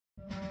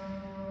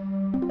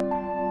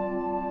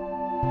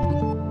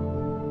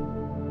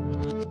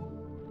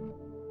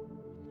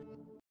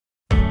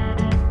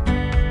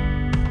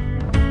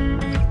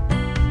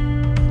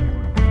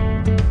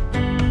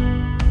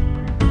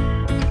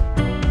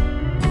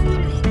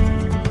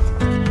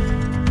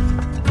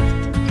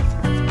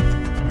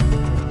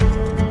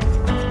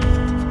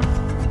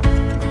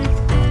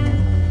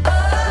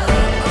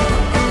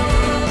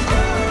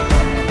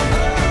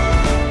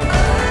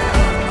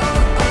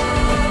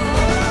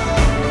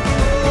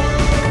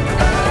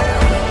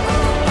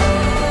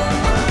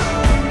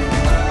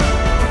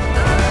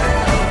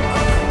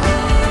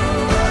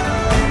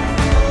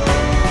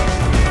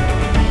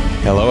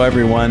Hello,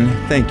 everyone.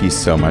 Thank you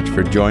so much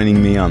for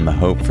joining me on the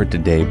Hope for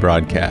Today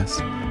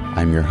broadcast.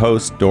 I'm your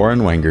host, Doran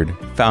Wengard,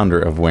 founder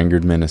of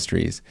Wengard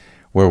Ministries,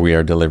 where we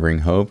are delivering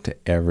hope to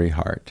every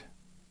heart.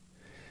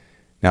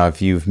 Now,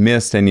 if you've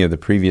missed any of the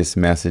previous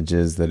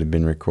messages that have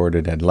been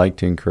recorded, I'd like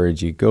to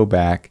encourage you, go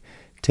back,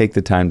 take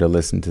the time to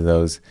listen to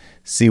those,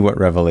 see what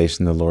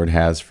revelation the Lord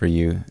has for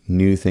you,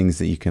 new things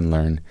that you can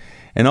learn.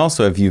 And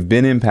also, if you've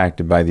been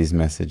impacted by these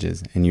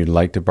messages and you'd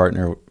like to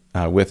partner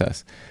with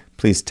us,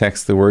 please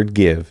text the word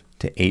GIVE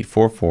to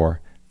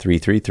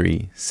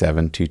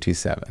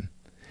 844-333-7227.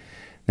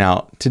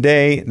 Now,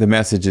 today the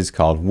message is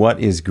called, What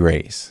is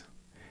Grace?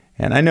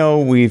 And I know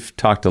we've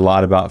talked a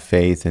lot about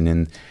faith, and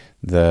in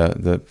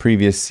the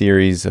previous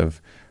series of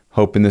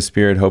Hope in the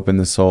Spirit, Hope in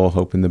the Soul,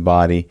 Hope in the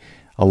Body,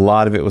 a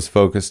lot of it was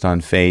focused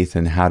on faith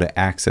and how to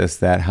access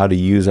that, how to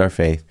use our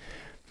faith.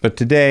 But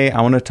today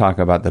I want to talk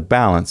about the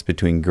balance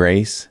between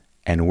grace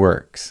and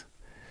works.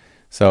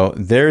 So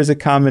there is a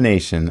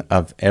combination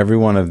of every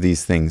one of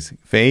these things,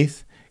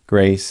 faith,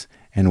 grace,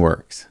 and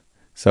works.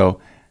 So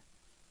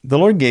the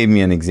Lord gave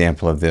me an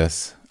example of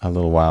this a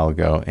little while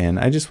ago, and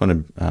I just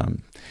want to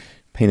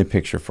paint a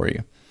picture for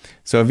you.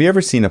 So have you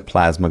ever seen a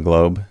plasma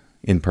globe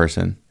in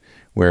person,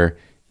 where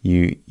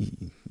you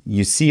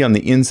see on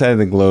the inside of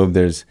the globe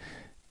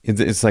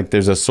it's like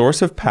there's a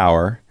source of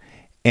power,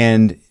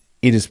 and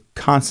it is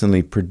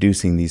constantly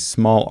producing these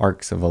small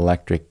arcs of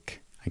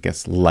electric,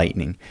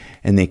 lightning,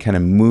 and they kind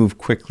of move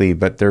quickly,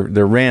 but they're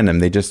random.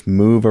 They just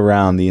move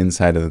around the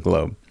inside of the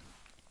globe.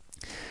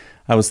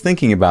 I was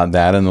thinking about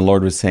that, and the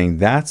Lord was saying,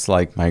 that's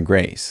like my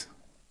grace.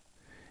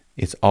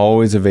 It's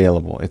always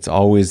available. It's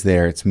always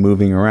there. It's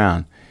moving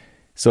around.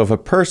 So if a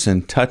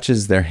person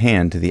touches their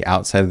hand to the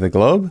outside of the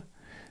globe,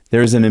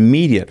 there's an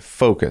immediate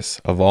focus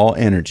of all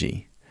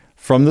energy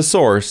from the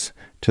source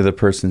to the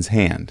person's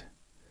hand.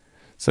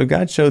 So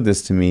God showed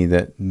this to me,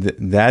 that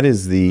that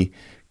is the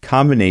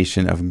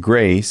combination of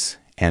grace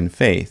and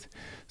faith.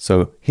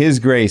 So His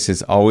grace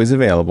is always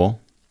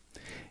available,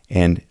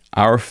 and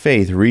our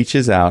faith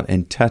reaches out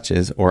and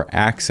touches or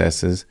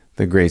accesses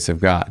the grace of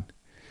God.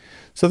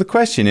 So the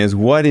question is,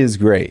 what is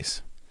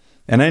grace?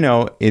 And I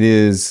know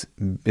it's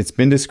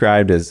been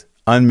described as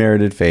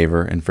unmerited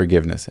favor and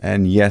forgiveness.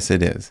 And yes,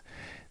 it is.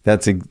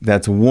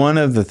 That's one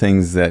of the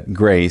things that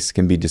grace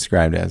can be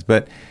described as.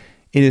 But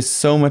it is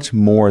so much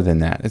more than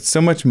that. It's so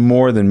much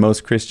more than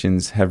most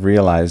Christians have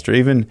realized or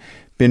even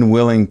been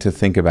willing to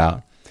think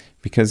about.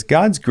 Because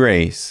God's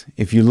grace,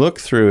 if you look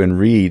through and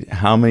read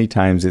how many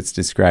times it's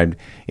described,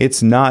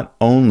 it's not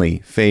only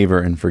favor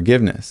and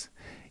forgiveness.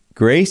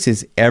 Grace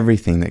is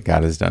everything that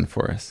God has done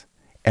for us.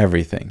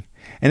 Everything.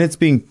 And it's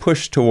being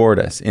pushed toward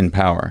us in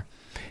power.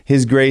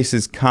 His grace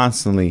is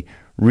constantly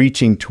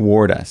reaching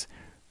toward us,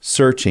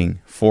 searching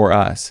for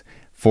us,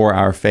 for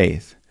our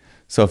faith.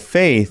 So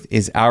faith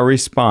is our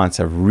response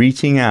of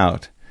reaching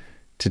out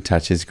to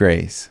touch His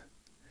grace.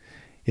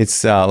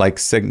 It's like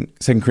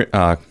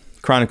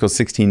Chronicles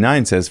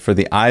 16:9 says, For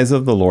the eyes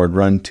of the Lord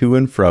run to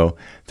and fro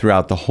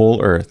throughout the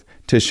whole earth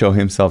to show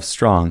Himself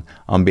strong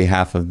on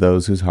behalf of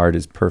those whose heart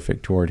is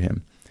perfect toward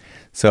Him.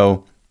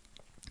 So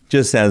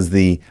just as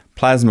the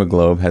plasma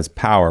globe has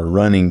power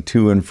running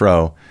to and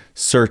fro,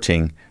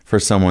 searching for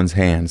someone's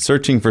hand,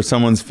 searching for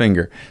someone's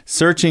finger,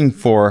 searching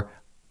for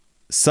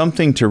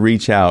something to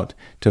reach out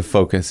to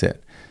focus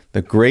it,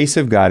 the grace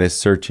of God is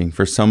searching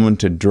for someone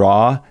to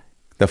draw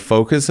the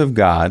focus of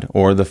God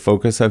or the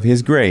focus of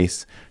His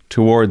grace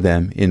toward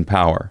them in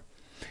power.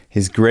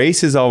 His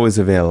grace is always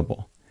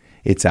available.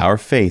 It's our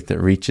faith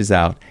that reaches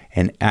out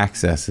and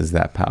accesses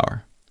that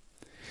power.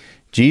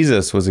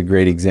 Jesus was a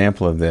great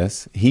example of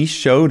this. He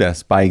showed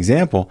us by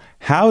example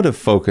how to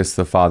focus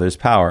the Father's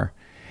power.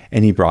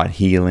 And He brought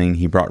healing,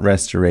 He brought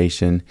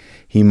restoration,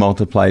 He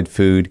multiplied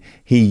food.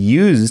 He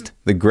used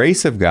the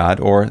grace of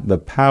God or the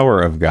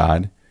power of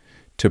God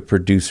to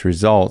produce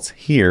results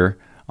here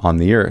on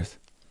the earth.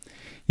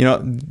 You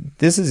know,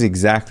 this is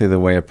exactly the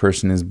way a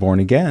person is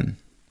born again.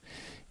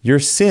 Your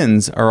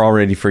sins are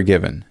already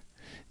forgiven.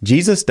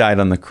 Jesus died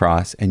on the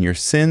cross, and your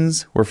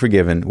sins were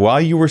forgiven. While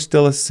you were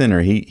still a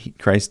sinner,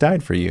 Christ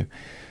died for you.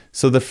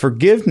 So the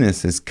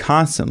forgiveness is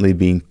constantly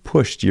being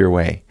pushed your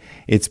way.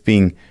 It's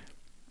being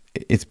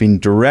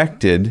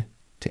directed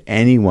to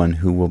anyone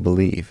who will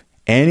believe,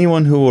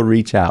 anyone who will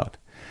reach out.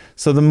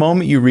 So the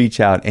moment you reach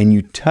out and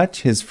you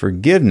touch His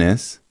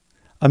forgiveness,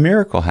 a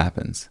miracle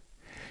happens.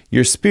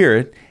 Your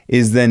spirit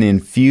is then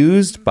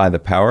infused by the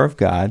power of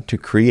God to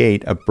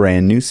create a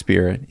brand new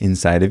spirit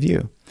inside of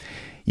you.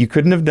 You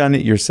couldn't have done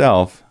it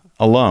yourself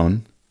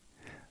alone.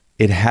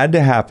 It had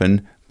to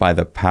happen by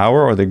the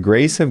power or the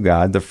grace of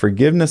God, the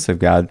forgiveness of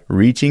God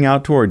reaching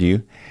out toward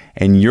you,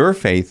 and your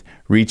faith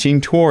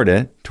reaching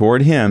toward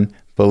Him,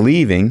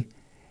 believing,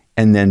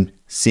 and then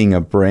seeing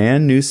a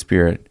brand new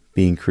spirit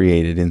being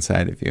created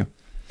inside of you.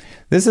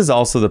 This is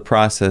also the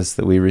process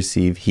that we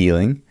receive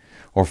healing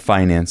or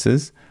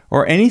finances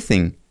or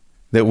anything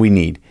that we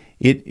need.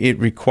 It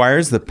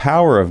requires the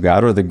power of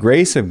God or the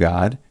grace of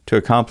God to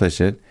accomplish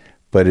it,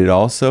 but it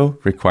also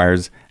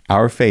requires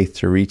our faith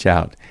to reach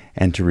out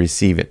and to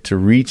receive it, to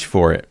reach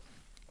for it.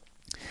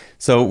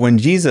 So when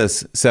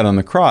Jesus said on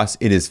the cross,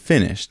 "It is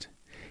finished,"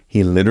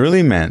 he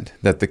literally meant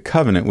that the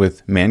covenant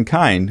with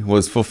mankind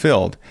was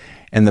fulfilled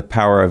and the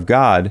power of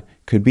God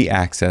could be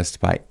accessed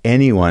by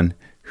anyone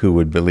who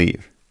would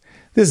believe.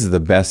 This is the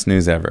best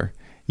news ever.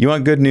 You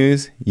want good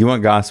news? You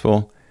want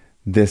gospel?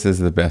 This is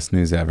the best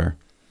news ever.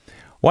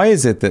 Why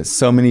is it that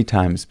so many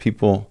times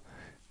people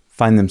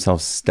find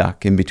themselves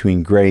stuck in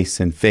between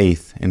grace and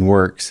faith and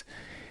works?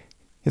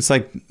 It's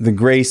like the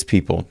grace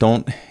people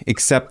don't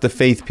accept the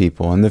faith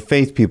people, and the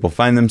faith people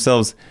find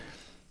themselves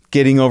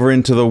getting over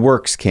into the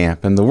works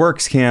camp, and the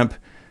works camp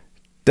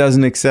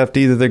doesn't accept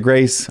either the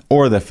grace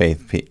or the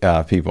faith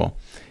people.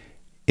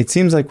 It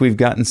seems like we've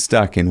gotten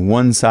stuck in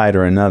one side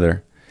or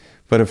another,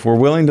 but if we're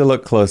willing to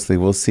look closely,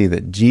 we'll see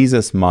that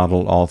Jesus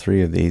modeled all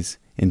three of these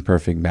in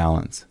perfect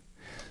balance.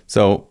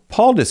 So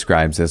Paul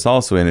describes this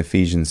also in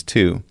Ephesians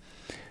 2.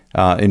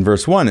 In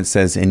verse 1, it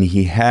says, "And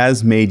he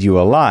has made you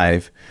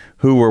alive,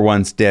 who were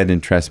once dead in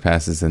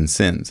trespasses and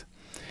sins."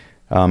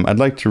 I'd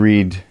like to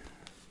read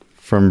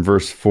from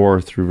verse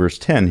 4 through verse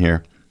 10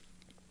 here.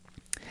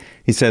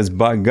 He says,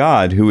 "But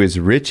God, who is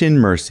rich in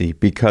mercy,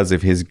 because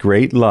of his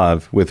great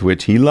love with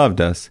which he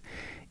loved us,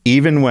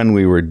 even when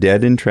we were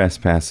dead in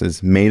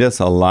trespasses, made us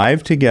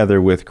alive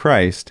together with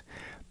Christ.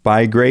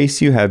 By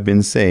grace you have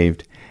been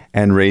saved,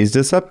 and raised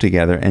us up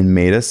together, and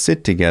made us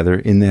sit together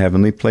in the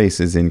heavenly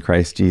places in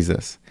Christ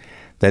Jesus,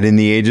 that in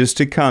the ages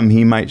to come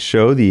he might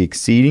show the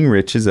exceeding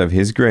riches of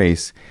his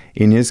grace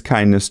in his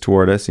kindness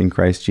toward us in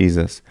Christ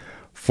Jesus.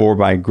 For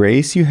by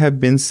grace you have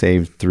been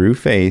saved through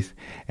faith,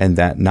 and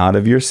that not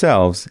of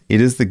yourselves.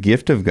 It is the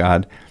gift of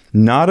God,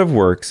 not of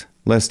works,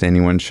 lest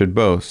anyone should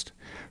boast.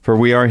 For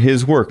we are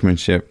his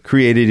workmanship,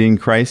 created in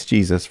Christ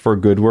Jesus for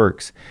good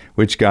works,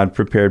 which God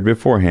prepared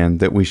beforehand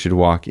that we should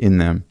walk in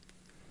them."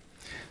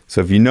 So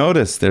if you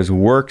notice, there's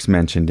works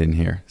mentioned in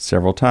here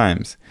several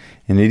times.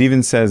 And it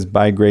even says,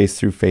 by grace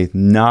through faith,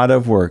 not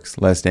of works,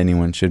 lest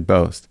anyone should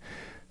boast.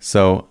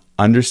 So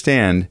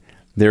understand,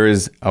 there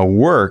is a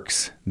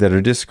works that are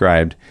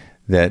described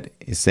that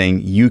is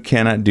saying you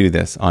cannot do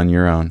this on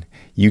your own.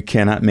 You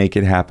cannot make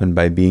it happen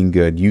by being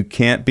good. You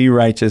can't be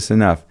righteous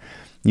enough.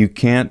 You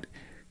can't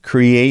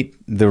create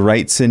the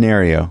right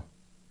scenario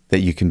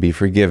that you can be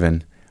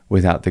forgiven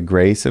without the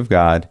grace of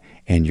God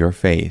and your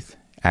faith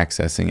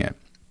accessing it.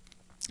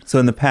 So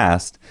in the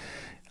past,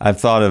 I've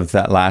thought of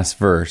that last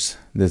verse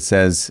that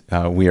says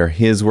we are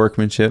his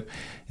workmanship.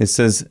 It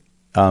says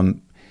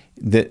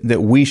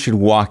that we should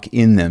walk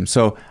in them.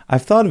 So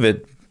I've thought of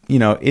it,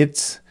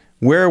 it's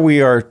where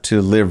we are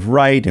to live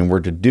right and we're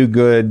to do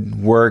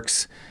good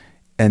works.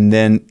 And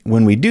then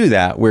when we do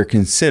that, we're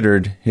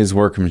considered his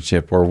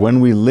workmanship. Or when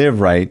we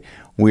live right,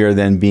 we are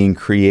then being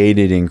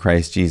created in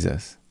Christ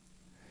Jesus.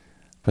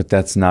 But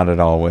that's not at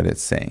all what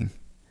it's saying.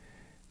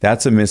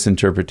 That's a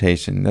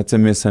misinterpretation. That's a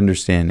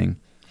misunderstanding.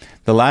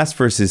 The last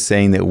verse is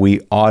saying that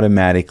we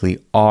automatically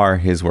are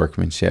his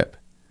workmanship.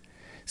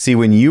 See,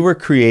 when you were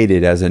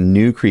created as a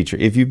new creature,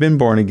 if you've been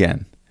born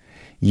again,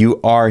 you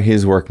are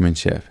his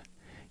workmanship.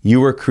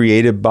 You were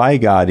created by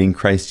God in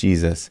Christ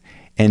Jesus,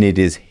 and it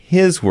is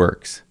his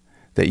works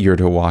that you're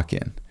to walk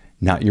in,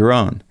 not your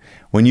own.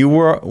 When you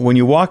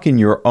walk in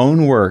your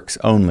own works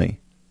only,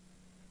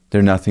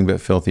 they're nothing but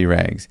filthy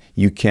rags.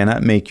 You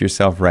cannot make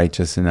yourself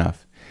righteous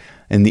enough.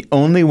 And the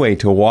only way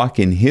to walk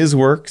in his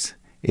works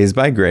is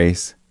by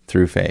grace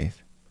through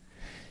faith.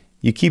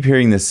 You keep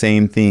hearing the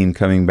same theme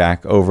coming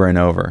back over and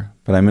over,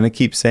 but I'm going to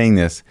keep saying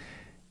this.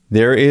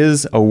 There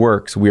is a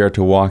works we are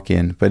to walk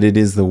in, but it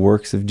is the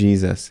works of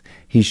Jesus.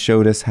 He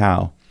showed us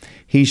how.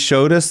 He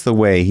showed us the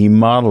way. He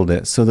modeled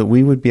it so that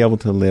we would be able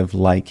to live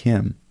like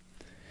him.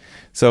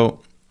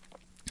 So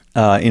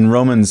in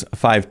Romans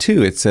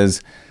 5:2, it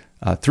says,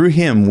 through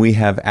him we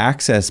have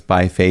access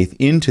by faith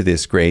into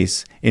this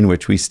grace in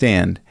which we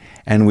stand,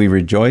 and we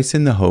rejoice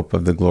in the hope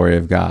of the glory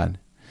of God.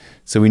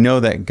 So we know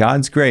that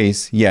God's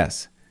grace,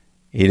 yes,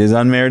 it is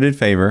unmerited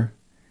favor.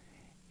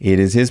 It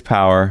is his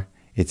power.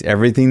 It's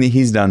everything that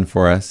he's done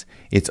for us.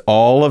 It's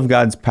all of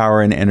God's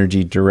power and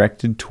energy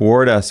directed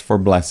toward us for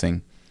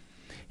blessing.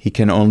 He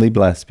can only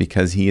bless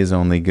because he is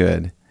only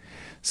good.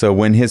 So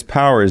when his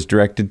power is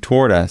directed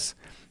toward us,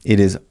 it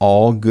is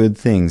all good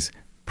things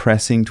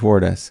pressing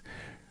toward us.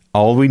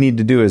 All we need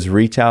to do is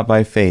reach out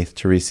by faith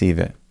to receive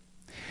it.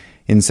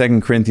 In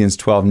 2 Corinthians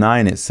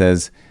 12:9, it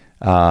says,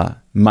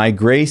 my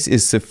grace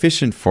is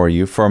sufficient for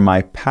you, for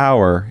my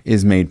power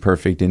is made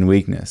perfect in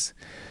weakness.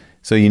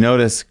 So you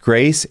notice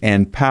grace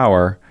and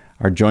power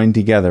are joined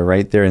together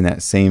right there in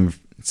that same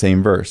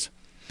verse.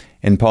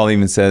 And Paul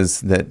even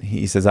says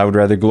I would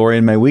rather glory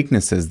in my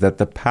weaknesses, that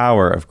the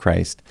power of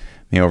Christ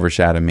may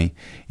overshadow me.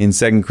 In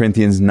 2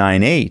 Corinthians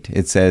 9:8,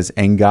 it says,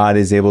 and God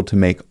is able to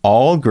make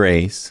all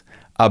grace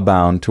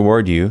abound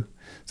toward you.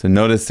 So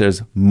notice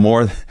there's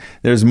more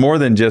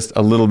than just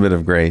a little bit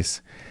of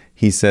grace.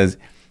 He says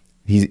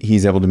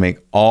he's able to make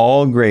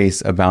all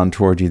grace abound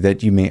toward you,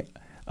 that you may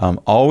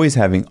always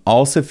having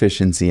all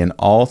sufficiency in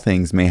all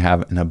things may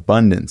have an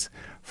abundance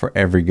for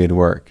every good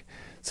work.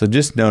 So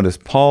just notice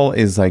Paul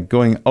is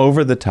going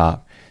over the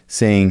top,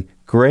 saying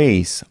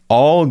grace,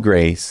 all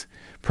grace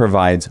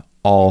provides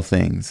all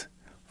things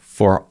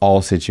for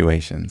all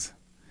situations.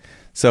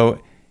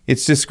 So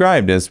it's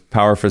described as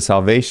power for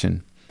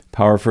salvation,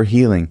 power for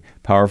healing,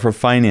 power for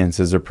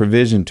finances or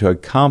provision to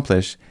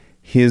accomplish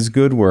his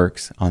good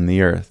works on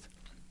the earth.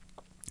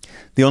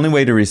 The only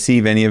way to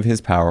receive any of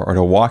his power or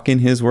to walk in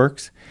his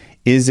works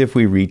is if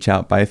we reach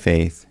out by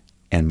faith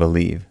and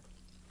believe.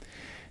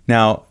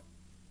 Now,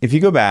 if you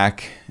go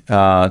back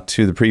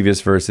to the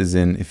previous verses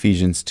in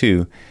Ephesians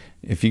 2,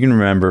 if you can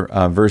remember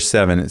verse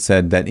 7, it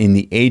said that in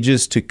the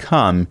ages to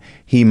come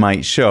he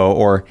might show,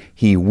 or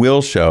he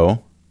will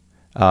show,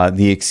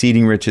 the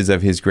exceeding riches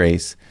of his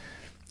grace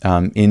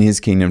in his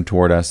kingdom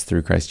toward us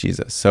through Christ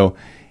Jesus. So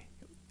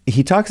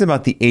he talks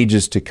about the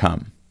ages to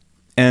come.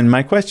 And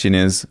my question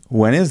is,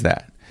 when is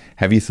that?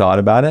 Have you thought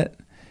about it?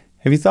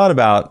 Have you thought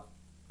about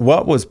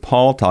what was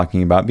Paul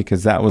talking about?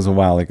 Because that was a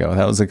while ago.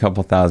 That was a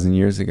couple thousand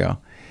years ago.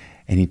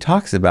 And he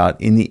talks about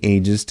in the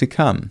ages to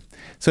come.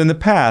 So in the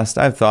past,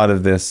 I've thought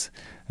of this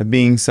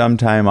being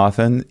sometime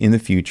often in the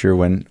future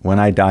when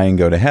I die and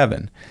go to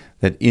heaven.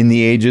 That in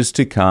the ages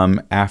to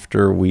come,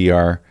 after we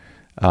are,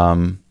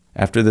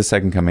 after the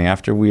second coming,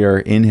 after we are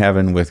in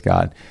heaven with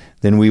God,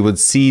 then we would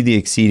see the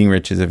exceeding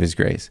riches of his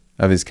grace,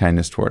 of his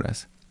kindness toward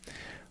us.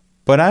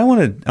 But I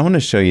want to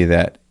show you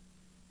that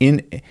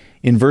in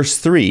verse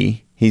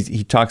 3,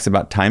 he talks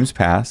about times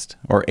past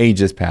or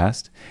ages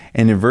past,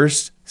 and in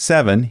verse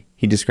 7,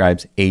 he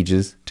describes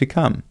ages to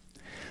come.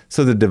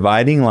 So the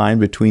dividing line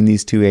between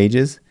these two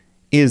ages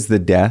is the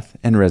death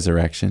and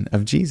resurrection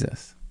of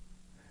Jesus.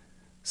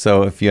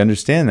 So if you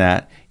understand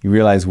that, you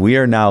realize we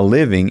are now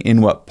living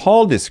in what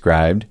Paul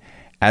described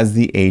as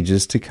the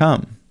ages to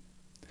come.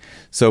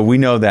 So we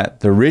know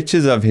that the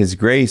riches of his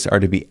grace are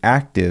to be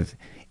active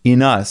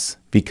in us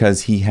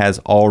because he has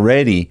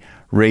already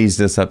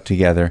raised us up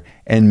together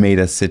and made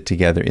us sit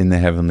together in the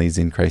heavenlies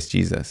in Christ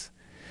Jesus.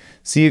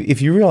 See,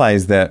 if you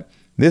realize that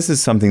this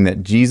is something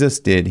that Jesus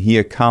did, he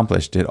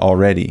accomplished it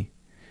already,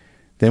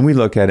 then we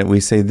look at it, we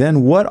say,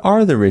 then what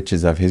are the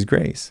riches of his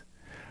grace?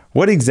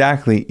 What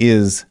exactly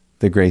is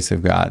the grace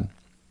of God?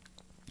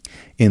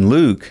 In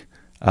Luke,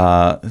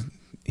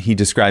 he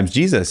describes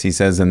Jesus. He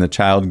says, and the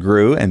child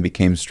grew and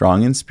became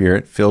strong in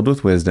spirit, filled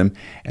with wisdom,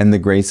 and the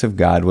grace of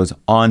God was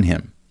on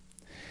him.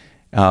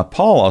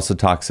 Paul also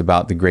talks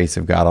about the grace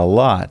of God a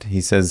lot.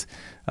 He says,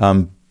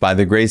 by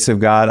the grace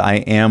of God, I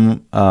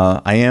am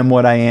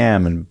what I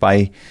am. And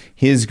by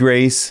his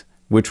grace,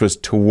 which was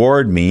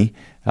toward me,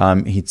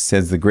 he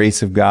says the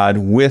grace of God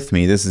with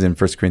me. This is in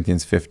 1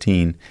 Corinthians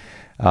 15.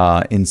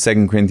 In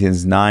 2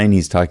 Corinthians 9,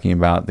 he's talking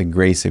about the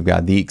grace of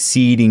God, the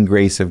exceeding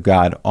grace of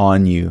God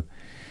on you.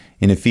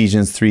 In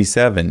Ephesians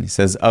 3:7, he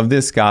says, of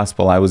this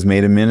gospel I was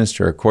made a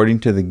minister according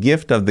to the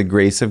gift of the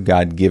grace of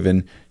God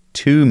given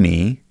to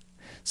me.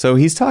 So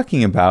he's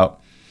talking about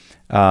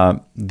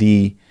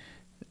the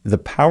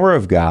power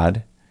of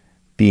God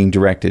being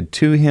directed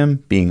to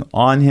him, being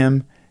on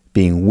him,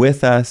 being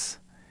with us,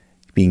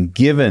 being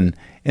given.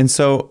 And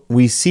so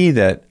we see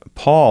that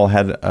Paul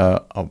had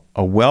a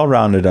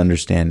well-rounded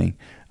understanding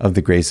of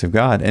the grace of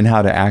God and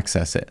how to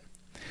access it.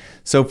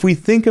 So if we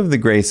think of the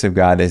grace of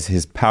God as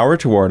his power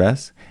toward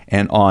us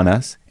and on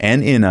us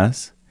and in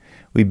us,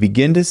 we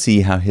begin to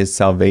see how his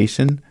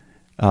salvation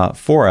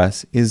for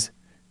us is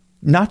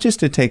not just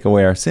to take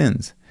away our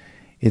sins,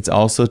 it's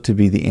also to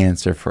be the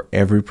answer for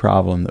every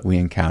problem that we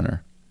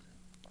encounter.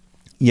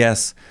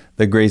 Yes,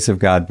 the grace of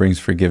God brings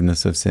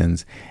forgiveness of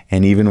sins,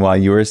 and even while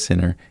you are a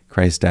sinner,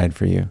 Christ died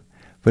for you.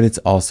 But it's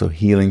also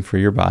healing for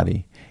your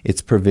body.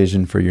 It's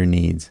provision for your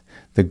needs.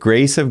 The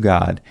grace of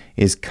God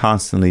is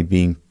constantly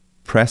being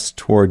pressed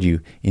toward you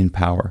in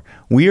power.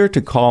 We are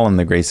to call on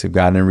the grace of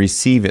God and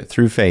receive it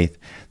through faith,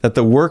 that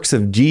the works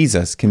of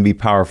Jesus can be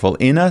powerful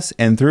in us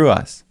and through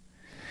us.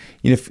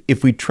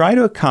 If we try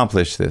to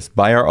accomplish this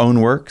by our own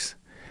works,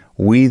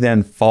 we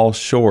then fall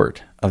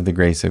short of the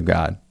grace of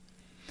God.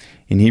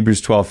 In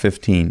Hebrews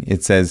 12:15,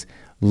 it says,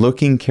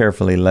 looking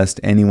carefully lest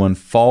anyone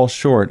fall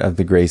short of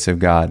the grace of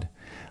God,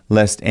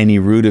 lest any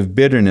root of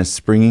bitterness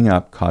springing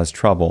up cause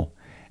trouble,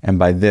 and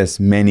by this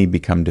many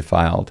become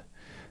defiled.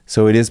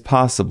 So it is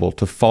possible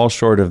to fall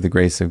short of the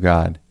grace of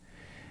God.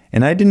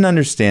 And I didn't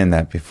understand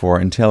that before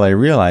until I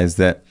realized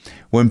that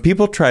when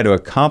people try to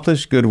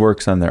accomplish good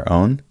works on their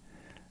own,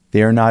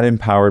 they are not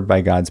empowered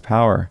by God's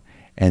power.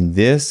 And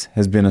this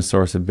has been a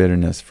source of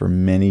bitterness for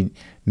many,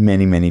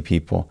 many, many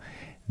people.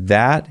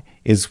 That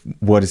is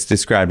what is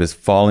described as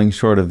falling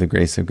short of the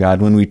grace of God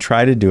when we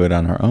try to do it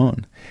on our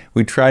own.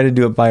 We try to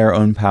do it by our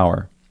own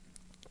power.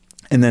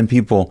 And then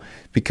people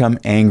become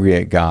angry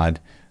at God.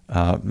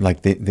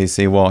 Like they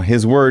say, well,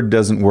 his word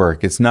doesn't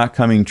work. It's not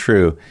coming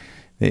true.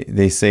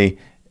 They say,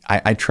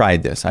 I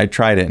tried this. I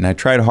tried it, and I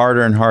tried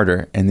harder and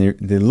harder. And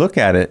they look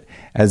at it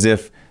as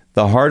if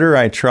the harder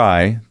I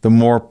try, the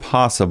more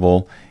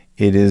possible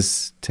it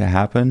is to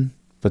happen,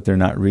 but they're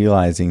not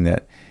realizing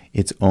that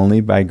it's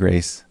only by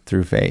grace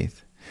through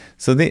faith.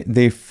 So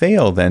they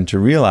fail then to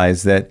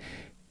realize that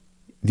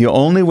the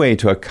only way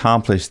to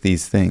accomplish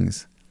these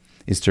things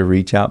is to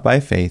reach out by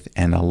faith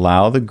and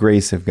allow the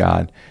grace of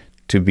God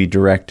to be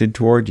directed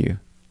toward you.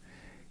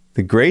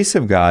 The grace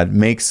of God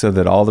makes so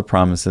that all the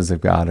promises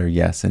of God are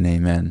yes and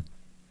amen.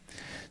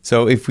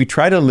 So if we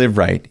try to live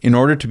right in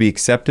order to be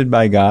accepted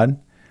by God,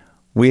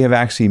 we have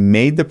actually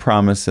made the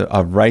promise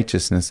of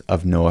righteousness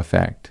of no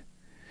effect.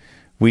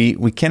 We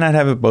cannot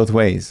have it both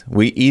ways.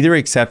 We either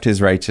accept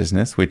his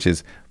righteousness, which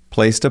is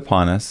placed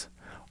upon us,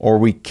 or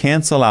we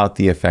cancel out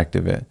the effect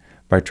of it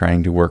by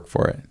trying to work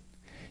for it.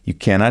 You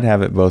cannot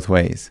have it both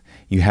ways.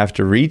 You have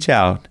to reach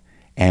out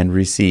and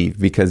receive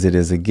because it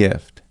is a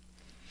gift.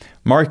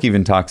 Mark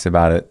even talks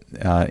about it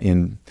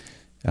in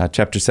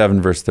chapter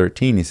 7, verse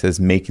 13. He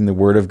says, making the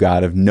word of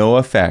God of no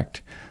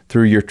effect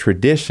through your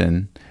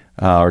tradition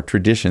or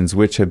traditions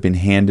which have been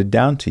handed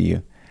down to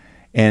you.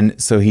 And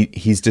so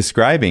he's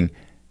describing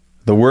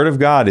the word of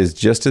God is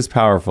just as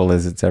powerful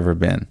as it's ever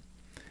been.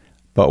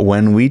 But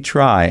when we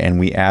try and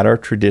we add our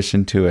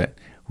tradition to it,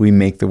 we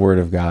make the word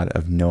of God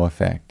of no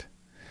effect.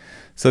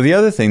 So the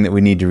other thing that we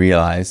need to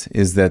realize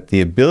is that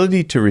the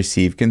ability to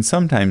receive can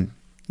sometimes,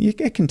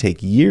 it can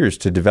take years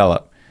to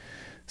develop.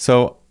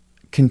 So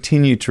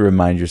continue to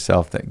remind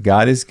yourself that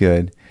God is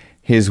good,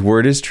 his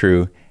word is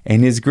true,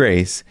 and his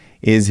grace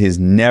is his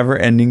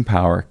never-ending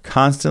power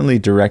constantly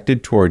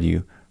directed toward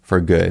you for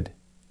good.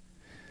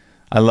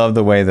 I love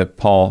the way that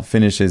Paul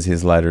finishes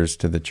his letters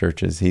to the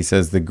churches. He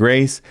says, the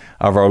grace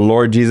of our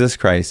Lord Jesus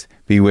Christ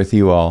be with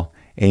you all.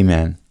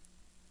 Amen.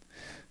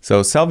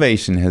 So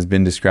salvation has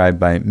been described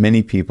by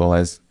many people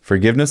as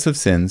forgiveness of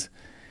sins.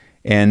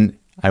 And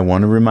I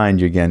want to remind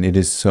you again, it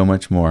is so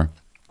much more.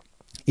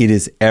 It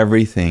is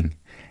everything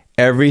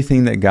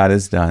that God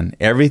has done,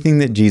 everything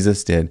that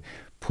Jesus did,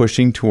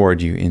 pushing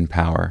toward you in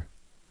power.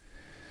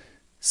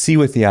 See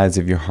with the eyes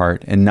of your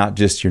heart and not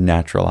just your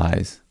natural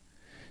eyes.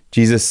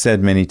 Jesus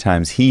said many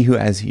times, he who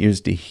has ears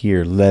to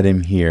hear, let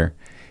him hear.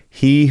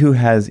 He who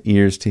has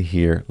ears to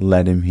hear,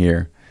 let him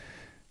hear.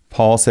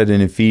 Paul said in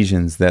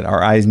Ephesians that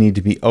our eyes need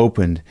to be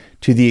opened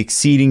to the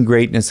exceeding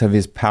greatness of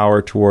his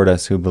power toward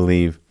us who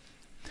believe.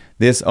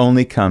 This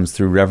only comes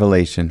through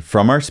revelation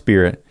from our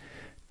spirit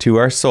to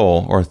our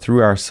soul, or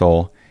through our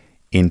soul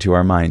into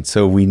our mind.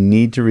 So we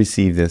need to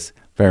receive this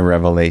by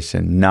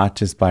revelation, not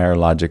just by our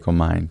logical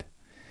mind.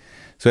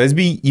 So as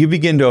you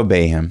begin to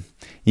obey him,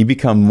 you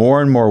become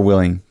more and more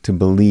willing to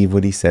believe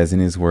what he says in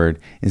his word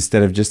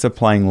instead of just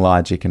applying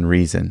logic and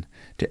reason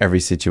to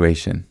every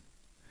situation.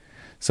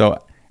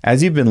 So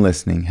as you've been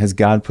listening, has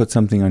God put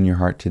something on your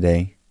heart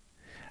today?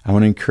 I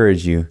want to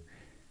encourage you,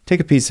 take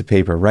a piece of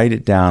paper, write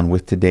it down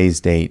with today's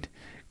date.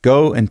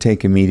 Go and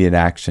take immediate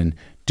action.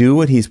 Do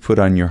what he's put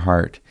on your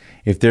heart.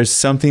 If there's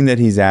something that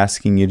he's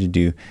asking you to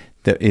do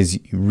that is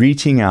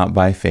reaching out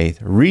by faith,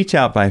 reach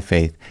out by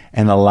faith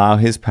and allow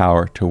his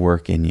power to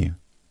work in you.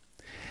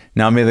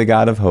 Now may the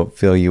God of hope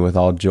fill you with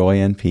all joy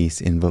and peace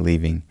in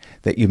believing,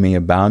 that you may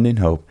abound in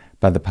hope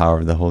by the power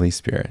of the Holy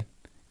Spirit.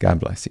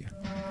 God bless you.